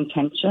solidify an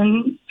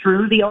intention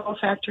through the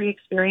olfactory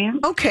experience.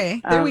 Okay,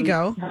 there we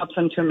go. Helps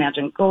them to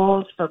imagine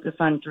goals, focus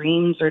on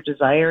dreams or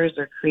desires,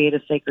 or create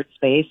a sacred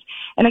space.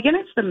 And again,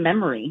 it's the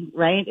memory,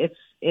 right?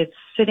 It's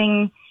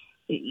sitting,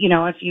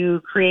 if you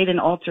create an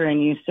altar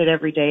and you sit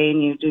every day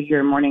and you do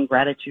your morning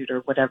gratitude or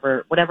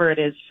whatever it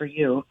is for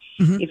you,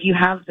 if you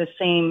have the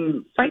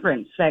same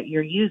fragrance that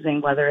you're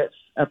using, whether it's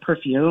a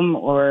perfume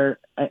or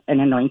an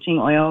anointing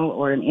oil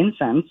or an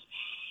incense,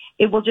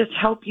 it will just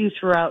help you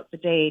throughout the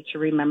day to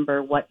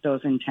remember what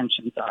those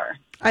intentions are.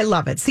 I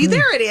love it. See,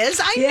 there it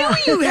is. I knew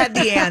you had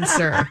the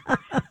answer.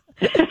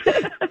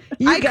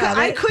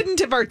 I couldn't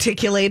have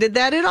articulated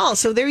that at all.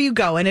 So there you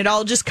go. And it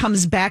all just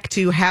comes back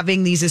to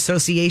having these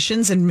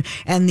associations and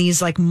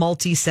these like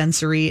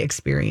multi-sensory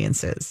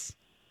experiences.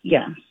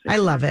 Yes. I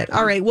love it.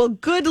 All right. Well,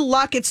 good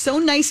luck. It's so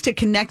nice to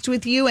connect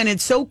with you. And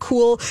it's so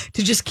cool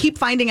to just keep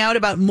finding out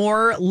about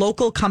more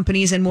local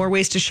companies and more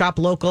ways to shop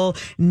local,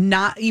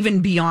 not even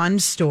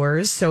beyond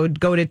stores. So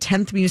go to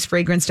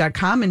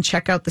 10thmusefragrance.com and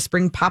check out the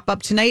spring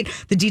pop-up tonight.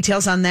 The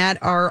details on that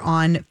are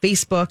on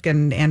Facebook,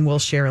 and we'll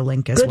share a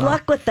link as well. Good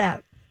luck with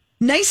that.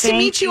 Nice to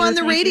meet you on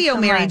the radio,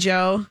 Mary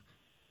Jo.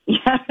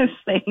 Yes,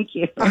 thank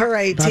you. All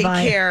right,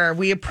 Bye-bye. Take care.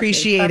 We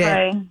appreciate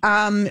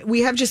it.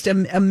 We have just a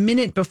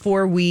minute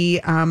before we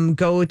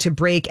go to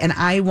break, and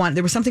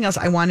there was something else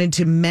I wanted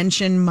to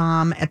mention,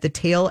 Mom, at the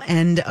tail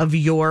end of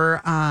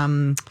your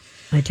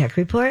my tech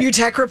report. Your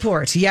tech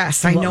report,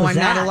 yes. I know I'm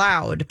that? not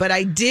allowed, but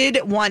I did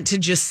want to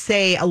just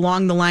say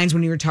along the lines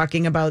when you were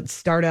talking about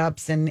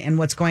startups and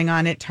what's going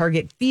on at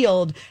Target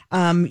Field,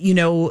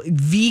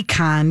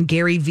 VCon,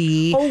 Gary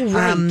V. Oh,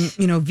 right.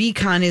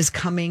 VCon is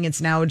coming. It's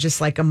now just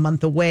like a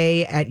month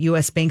away at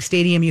US Bank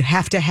Stadium. You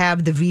have to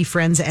have the V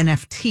Friends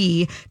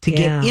NFT to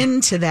get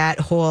into that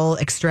whole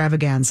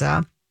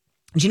extravaganza.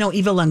 Do you know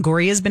Eva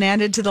Longoria has been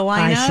added to the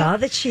lineup? I saw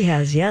that she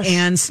has, yes.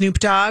 And Snoop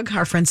Dogg,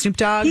 our friend Snoop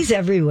Dogg. He's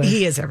everywhere.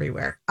 He is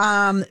everywhere.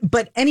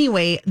 But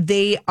anyway,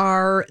 they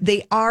are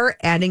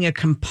adding a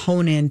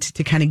component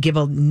to kind of give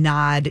a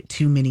nod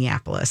to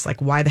Minneapolis.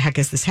 Like, why the heck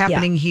is this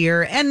happening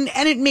here? And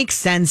it makes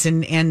sense.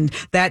 And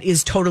that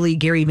is totally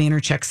Gary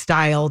Vaynerchuk's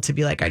style to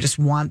be like, I just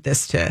want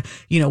this to,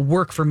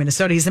 work for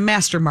Minnesota. He's a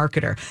master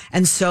marketer.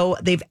 And so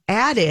they've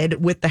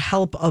added, with the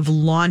help of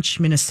Launch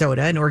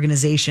Minnesota, an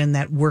organization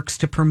that works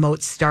to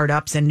promote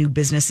startups and new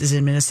businesses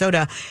in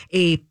Minnesota,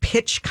 a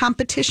pitch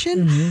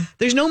competition.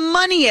 There's no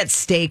money at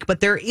stake,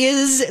 but there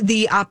is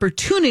the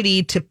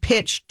opportunity to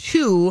pitch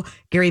to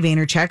Gary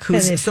Vaynerchuk,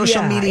 whose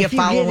social media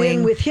following, get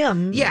in with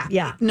him,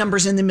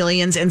 numbers in the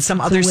millions, and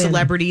some other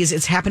celebrities.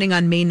 It's happening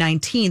on May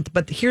 19th.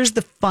 But here's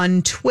the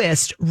fun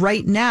twist.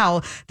 Right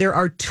now, there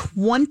are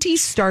 20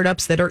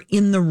 startups that are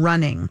in the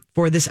running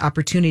for this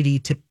opportunity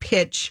to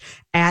pitch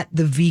at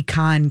the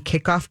VCon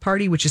kickoff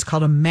party, which is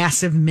called a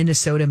massive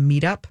Minnesota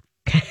meetup.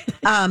 Okay.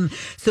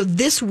 So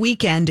this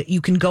weekend,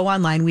 you can go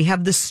online. We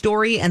have the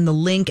story and the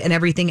link and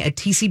everything at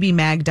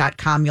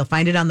tcbmag.com. You'll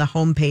find it on the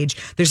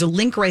homepage. There's a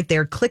link right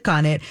there. Click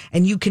on it,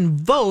 and you can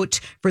vote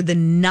for the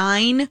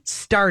 9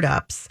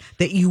 startups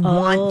that you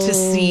want to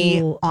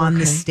see on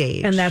the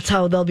stage. And that's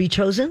how they'll be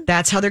chosen?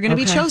 That's how they're going to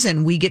be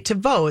chosen. We get to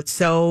vote.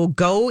 So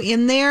go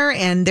in there,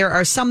 and there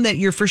are some that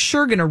you're for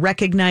sure going to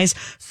recognize.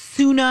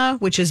 Suna,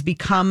 which has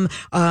become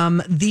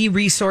the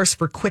resource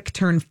for quick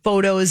turn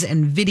photos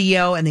and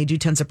video, and they do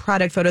tons of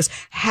product photos.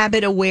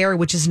 Habit Aware,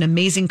 which is an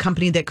amazing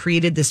company that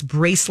created this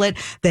bracelet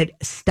that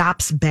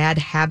stops bad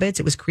habits.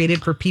 It was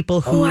created for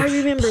people who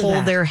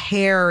pull their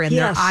hair and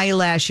their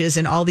eyelashes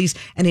and all these,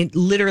 and it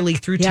literally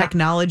through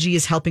technology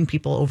is helping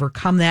people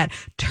overcome that.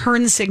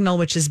 Turn Signal,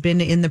 which has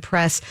been in the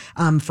press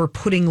for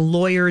putting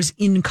lawyers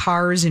in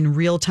cars in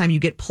real time. You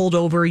get pulled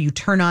over, you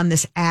turn on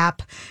this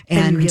app,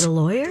 and you get a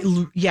lawyer?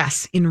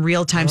 Yes, in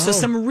real time. So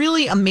some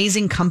really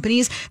amazing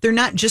companies. They're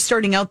not just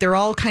starting out. They're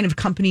all kind of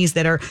companies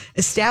that are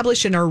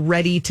established and are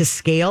ready to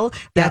scale.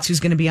 That's who's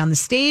going to be on the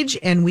stage,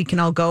 and we can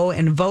all go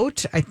and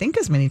vote, I think,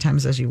 as many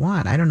times as you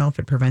want. I don't know if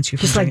it prevents you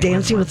from just like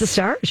Dancing with the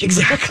Stars.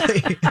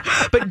 Exactly.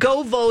 But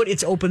go vote.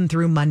 It's open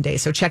through Monday.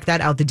 So check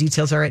that out. The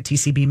details are at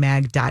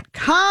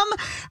tcbmag.com.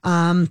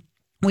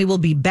 We will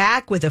be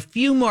back with a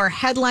few more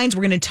headlines.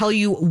 We're going to tell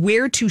you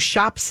where to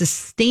shop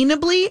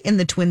sustainably in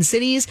the Twin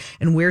Cities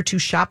and where to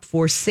shop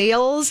for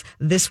sales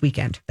this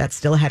weekend. That's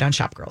still ahead on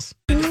Shop Girls.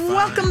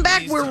 Welcome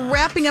back. We're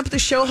wrapping up the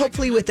show,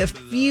 hopefully with a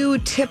few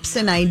tips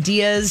and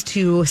ideas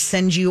to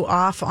send you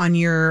off on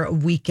your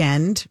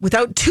weekend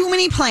without too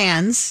many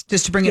plans,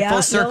 just to bring it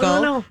full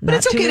circle. No, but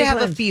it's okay to have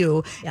plans. a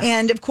few. Yeah.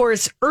 And of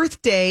course,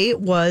 Earth Day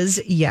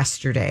was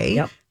yesterday.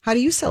 Yep. How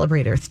do you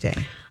celebrate Earth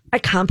Day? I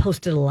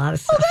composted a lot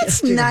of stuff. Oh,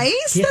 that's yesterday.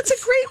 nice. Yes. That's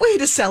a great way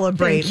to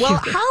celebrate. Thank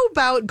Well, you. how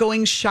about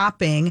going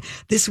shopping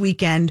this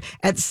weekend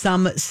at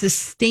some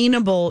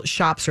sustainable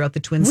shops throughout the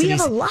Twin Cities? We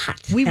have a lot.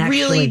 We actually.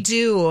 really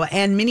do.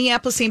 And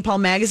Minneapolis St. Paul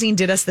Magazine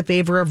did us the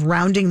favor of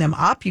rounding them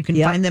up. You can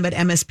find them at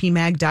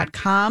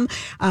mspmag.com.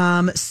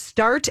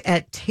 Start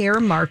at Tear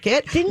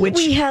Market. Didn't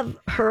we have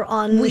her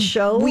on the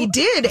show? We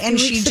did, and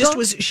she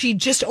ago?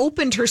 just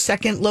opened her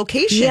second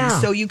location,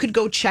 so you could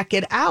go check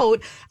it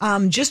out.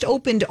 Just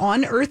opened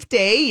on Earth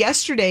Day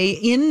yesterday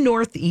in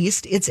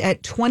Northeast. It's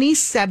at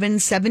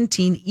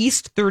 2717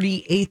 East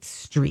 38th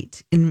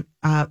Street in.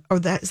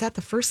 Is that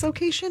the first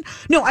location?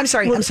 No, I'm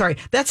sorry.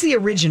 That's the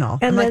original.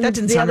 And then that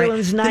didn't the sound other right.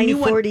 one's The new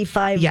one-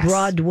 945 Yes.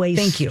 Broadway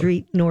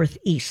Street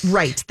Northeast.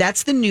 Right.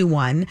 That's the new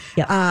one.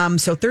 Yep.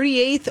 So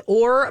 38th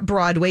or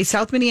Broadway,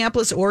 South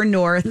Minneapolis or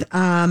North.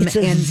 It's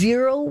a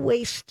zero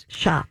waste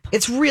shop.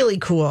 It's really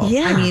cool.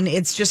 Yeah. I mean,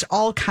 it's just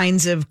all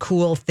kinds of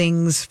cool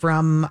things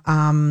from,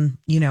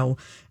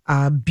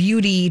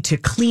 beauty to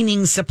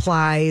cleaning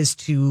supplies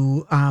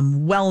to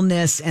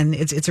wellness. And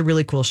it's a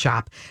really cool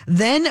shop.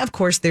 Then, of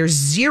course, there's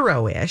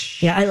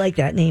Zero-ish. Yeah, I like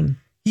that name.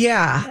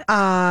 Yeah.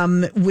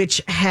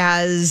 Which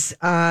has,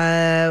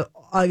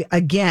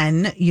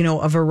 again,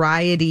 a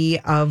variety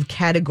of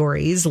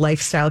categories,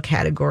 lifestyle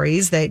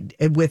categories that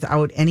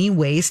without any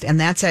waste. And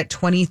that's at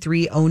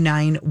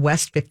 2309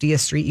 West 50th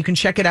Street. You can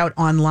check it out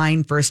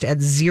online first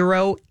at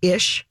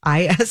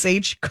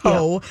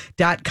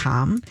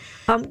zero-ishco.com.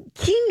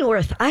 Key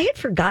North, I had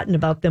forgotten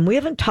about them. We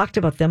haven't talked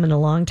about them in a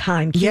long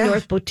time. Key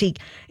North Boutique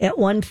at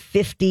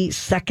 150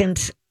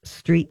 2nd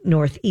Street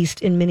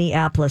Northeast in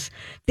Minneapolis.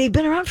 They've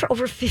been around for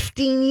over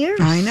 15 years.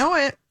 I know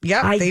it.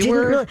 Yeah, they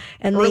were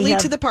early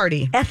to the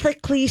party.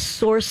 Ethically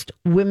sourced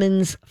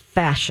women's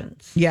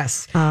fashions.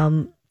 Yes.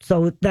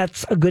 So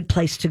that's a good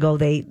place to go.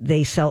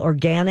 They sell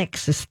organic,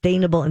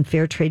 sustainable, and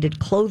fair traded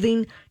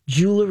clothing,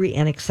 jewelry,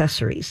 and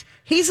accessories.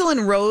 Hazel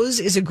and Rose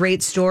is a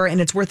great store,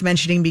 and it's worth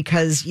mentioning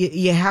because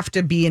you have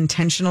to be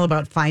intentional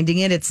about finding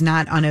it. It's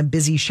not on a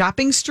busy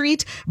shopping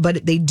street,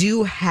 but they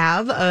do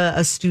have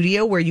a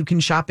studio where you can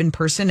shop in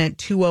person at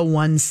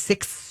 201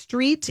 6th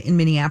Street in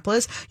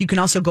Minneapolis. You can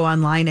also go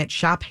online at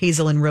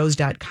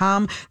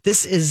shophazelandrose.com.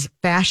 This is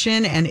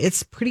fashion, and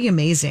it's pretty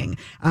amazing.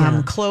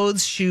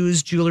 Clothes,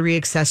 shoes, jewelry,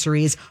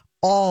 accessories,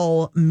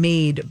 all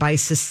made by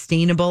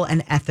sustainable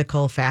and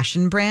ethical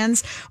fashion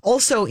brands.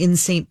 Also in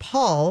St.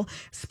 Paul,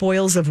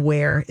 Spoils of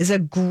Wear is a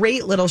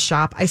great little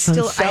shop. I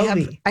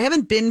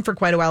haven't been for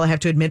quite a while, I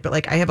have to admit,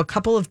 but I have a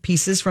couple of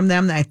pieces from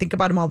them that I think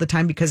about them all the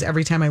time because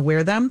every time I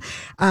wear them,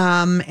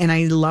 and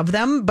I love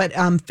them. But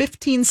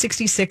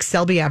 1566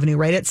 Selby Avenue,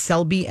 right at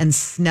Selby and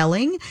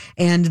Snelling,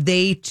 and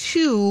they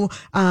too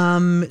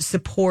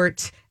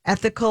support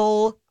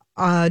ethical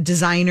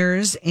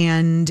designers,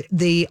 and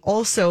they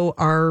also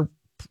are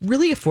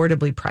really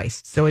affordably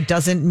priced. So it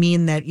doesn't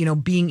mean that,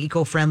 being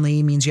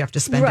eco-friendly means you have to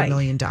spend $1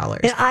 million.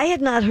 And I had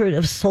not heard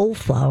of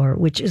Soulflower,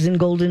 which is in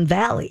Golden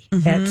Valley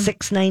at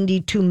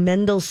 692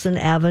 Mendelssohn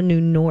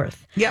Avenue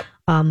North. Yep.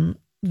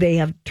 They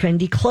have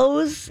trendy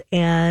clothes,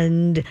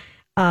 and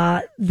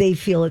they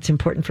feel it's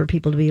important for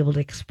people to be able to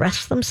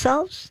express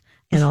themselves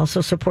and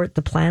also support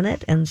the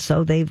planet. And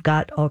so they've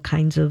got all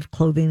kinds of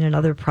clothing and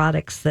other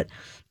products that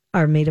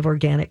are made of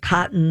organic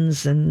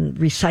cottons and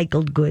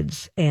recycled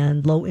goods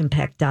and low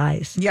impact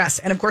dyes. Yes.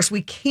 And of course,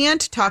 we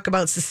can't talk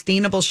about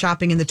sustainable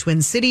shopping in the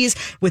Twin Cities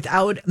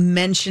without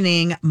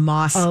mentioning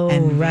Moss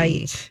and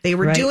right. They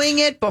were doing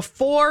it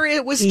before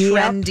it was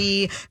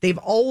trendy. Yep. They've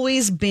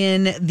always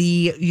been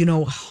the,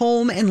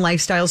 home and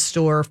lifestyle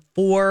store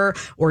for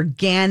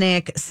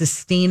organic,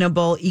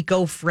 sustainable,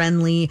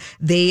 eco-friendly.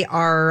 They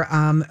are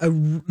a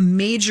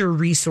major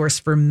resource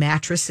for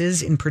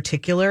mattresses in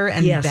particular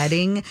and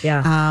bedding.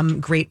 Yeah.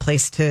 Great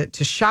place to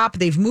shop.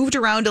 They've moved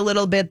around a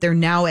little bit. They're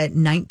now at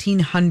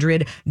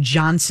 1900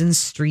 Johnson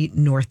Street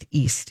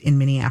Northeast in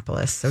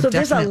Minneapolis. So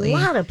definitely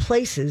there's a lot of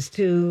places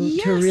to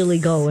really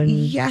go. And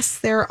yes,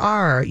 there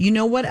are. You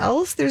know what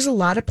else? There's a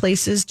lot of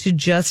places to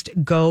just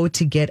go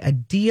to get a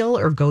deal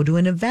or go to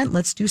an event.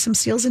 Let's do some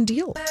steals and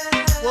deals.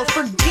 Well,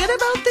 forget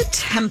about the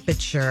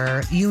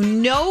temperature.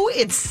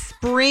 It's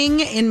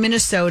spring in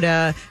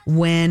Minnesota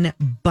when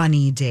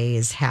Bunny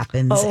Days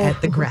happens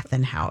at the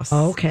Grethen House.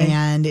 Okay.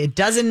 And it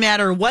doesn't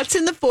matter what's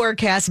in the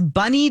forecast.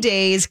 Bunny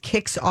Days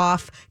kicks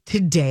off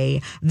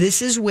today.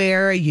 This is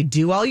where you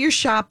do all your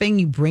shopping,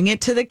 you bring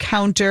it to the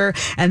counter,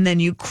 and then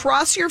you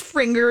cross your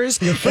fingers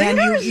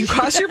and you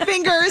cross your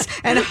fingers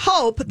and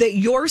hope that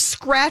your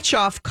scratch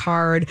off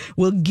card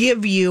will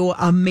give you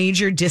a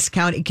major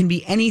discount. It can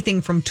be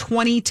anything from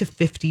 20 to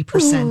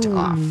 50%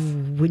 off.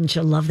 Wouldn't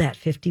you love that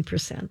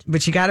 50%?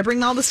 But you got to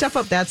bring all the stuff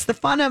up. That's the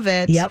fun of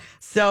it. Yep.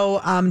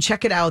 So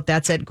check it out.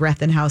 That's at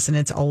Grethen House, and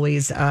it's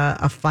always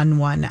a fun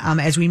one.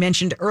 As we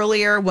mentioned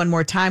earlier, one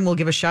more time, we'll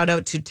give a shout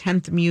out to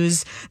 10th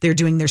Muse. They're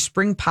doing their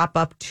spring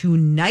pop-up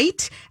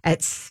tonight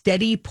at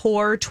Steady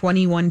Pour,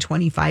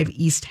 2125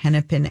 East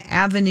Hennepin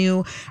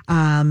Avenue.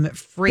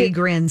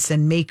 Fragrance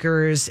and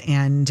makers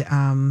and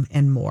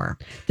more.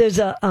 There's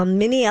a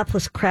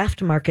Minneapolis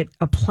craft market,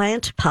 a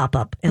plant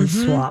pop-up and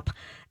swap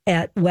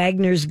at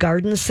Wagner's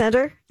Garden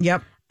Center.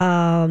 Yep.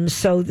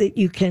 So that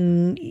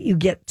you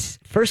get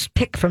first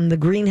pick from the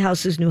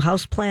greenhouses, new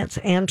house plants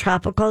and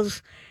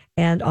tropicals,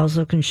 and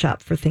also can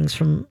shop for things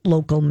from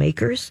local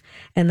makers.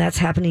 And that's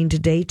happening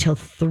today till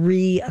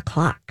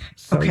 3:00.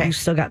 So you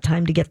still got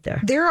time to get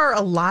there. There are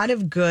a lot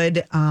of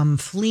good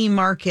flea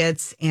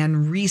markets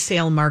and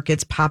resale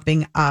markets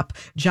popping up.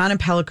 Jonna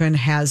Pelican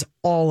has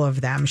all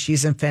of them.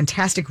 She's a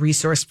fantastic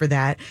resource for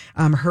that.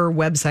 Her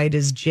website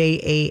is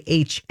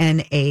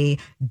JAHNA-Peliquin.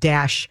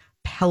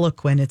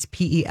 It's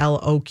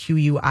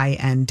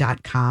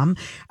PELOQUIN.com.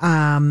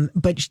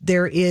 But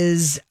there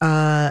is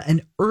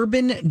an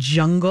urban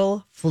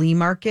jungle flea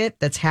market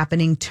that's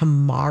happening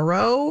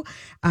tomorrow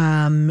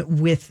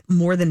with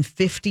more than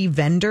 50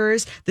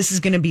 vendors. This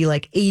is going to be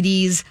like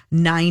 80s,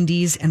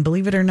 90s, and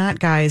believe it or not,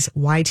 guys,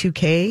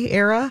 Y2K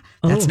era,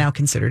 that's now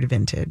considered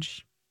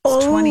vintage.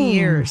 It's 20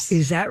 years.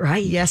 Is that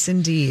right? Yes,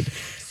 indeed.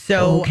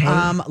 So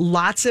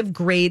lots of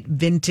great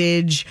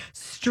vintage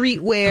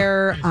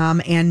streetwear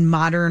and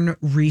modern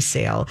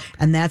resale.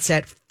 And that's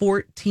at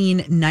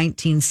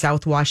 1419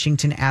 South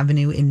Washington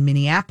Avenue in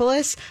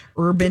Minneapolis.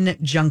 Urban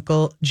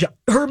Jungle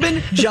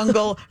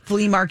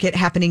Flea Market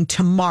happening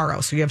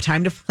tomorrow. So you have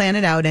time to plan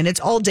it out. And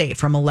it's all day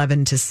from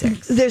 11 to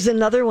 6. There's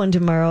another one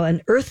tomorrow,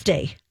 an Earth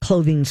Day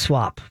clothing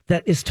swap.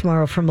 That is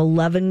tomorrow from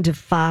 11 to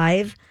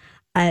 5.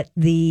 At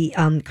the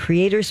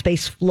Creator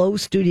Space Flow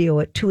Studio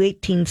at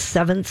 218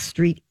 7th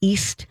Street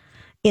East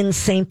in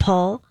St.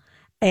 Paul.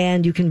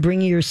 And you can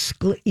finish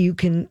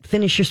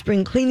your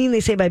spring cleaning, they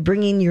say, by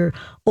bringing your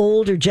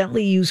old or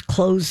gently used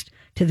clothes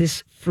to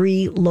this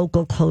free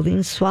local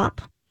clothing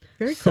swap.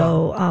 Very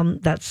cool. So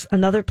that's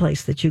another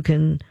place that you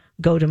can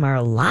go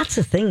tomorrow. Lots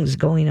of things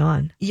going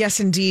on. Yes,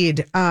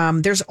 indeed.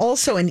 There's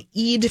also an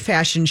Eid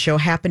fashion show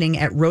happening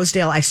at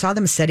Rosedale. I saw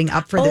them setting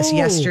up for this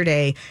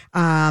yesterday.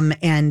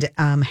 And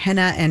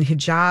henna and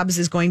hijabs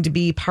is going to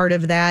be part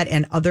of that,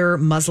 and other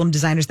Muslim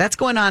designers. That's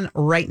going on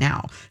right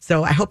now.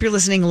 So I hope you're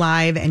listening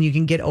live and you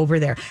can get over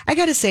there. I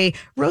got to say,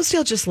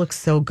 Rosedale just looks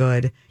so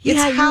good.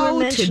 It's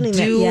how to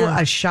do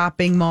a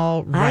shopping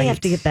mall right. I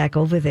have to get back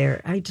over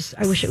there. I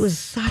wish it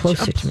was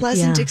closer such a to me.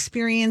 pleasant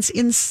experience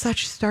in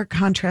such stark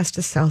contrast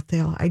to Southdale.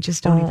 I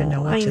just don't even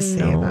know what to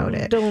say about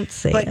it. Don't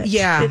say but it.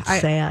 Yeah, it's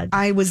sad.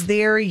 I was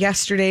there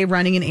yesterday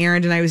running an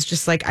errand, and I was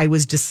just like, I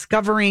was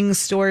discovering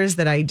stores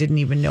that I didn't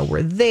even know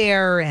were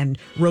there. And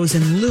Rose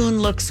and Loon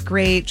looks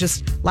great.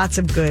 Just lots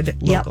of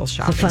good local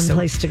shopping. It's a fun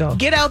place to go.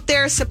 Get out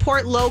there,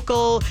 support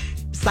local,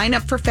 sign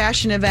up for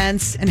fashion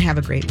events, and have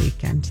a great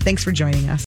weekend. Thanks for joining us.